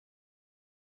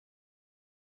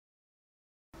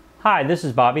Hi, this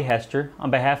is Bobby Hester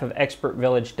on behalf of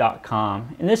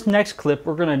ExpertVillage.com. In this next clip,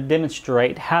 we're going to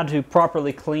demonstrate how to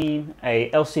properly clean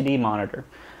a LCD monitor.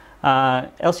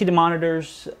 LCD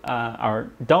monitors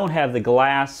don't have the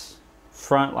glass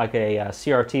front like a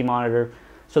CRT monitor,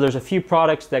 so there's a few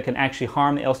products that can actually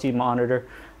harm the LCD monitor,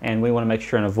 and we want to make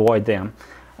sure and avoid them.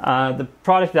 The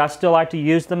product that I still like to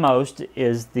use the most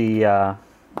is the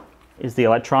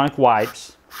electronic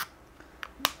wipes.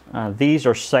 These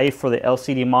are safe for the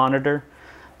LCD monitor,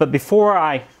 but before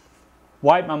I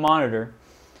wipe my monitor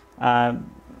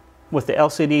with the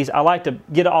LCDs, I like to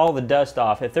get all the dust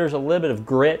off. If there's a little bit of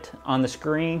grit on the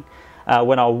screen,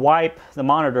 when I wipe the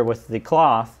monitor with the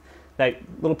cloth, that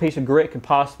little piece of grit could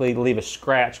possibly leave a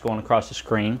scratch going across the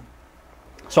screen.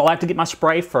 So I like to get my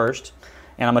spray first,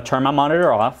 and I'm going to turn my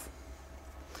monitor off,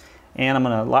 and I'm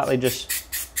going to lightly just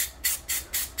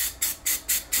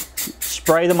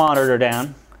spray the monitor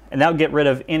down, and that'll get rid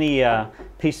of any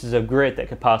pieces of grit that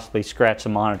could possibly scratch the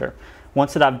monitor.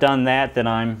 Once that I've done that, then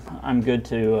I'm good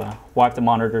to wipe the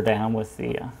monitor down with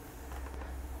the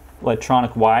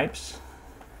electronic wipes,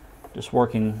 just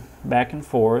working back and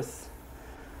forth.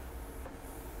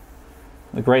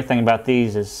 The great thing about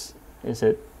these is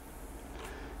it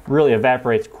really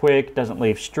evaporates quick, doesn't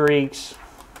leave streaks.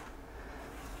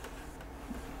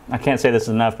 I can't say this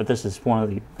enough, but this is one of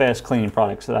the best cleaning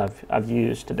products that I've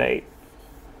used to date.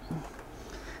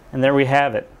 And there we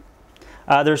have it.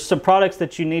 There's some products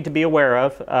that you need to be aware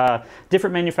of.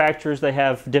 Different manufacturers, they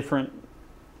have different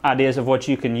ideas of what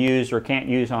you can use or can't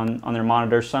use on their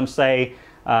monitors. Some say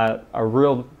a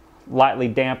real lightly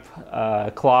damp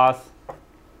cloth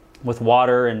with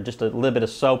water and just a little bit of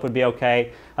soap would be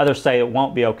okay. Others say it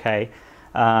won't be okay.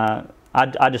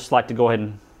 I just like to go ahead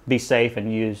and be safe and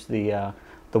use the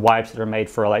wipes that are made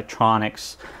for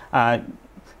electronics.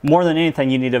 More than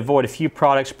anything, you need to avoid a few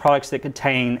products that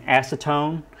contain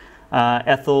acetone,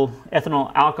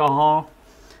 ethanol alcohol,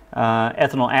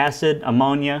 ethanol acid,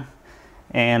 ammonia,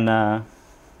 and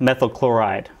methyl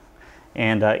chloride.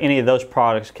 And any of those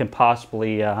products can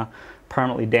possibly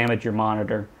permanently damage your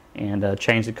monitor and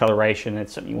change the coloration.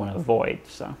 It's something you want to avoid.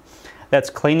 So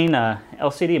that's cleaning a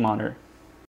LCD monitor.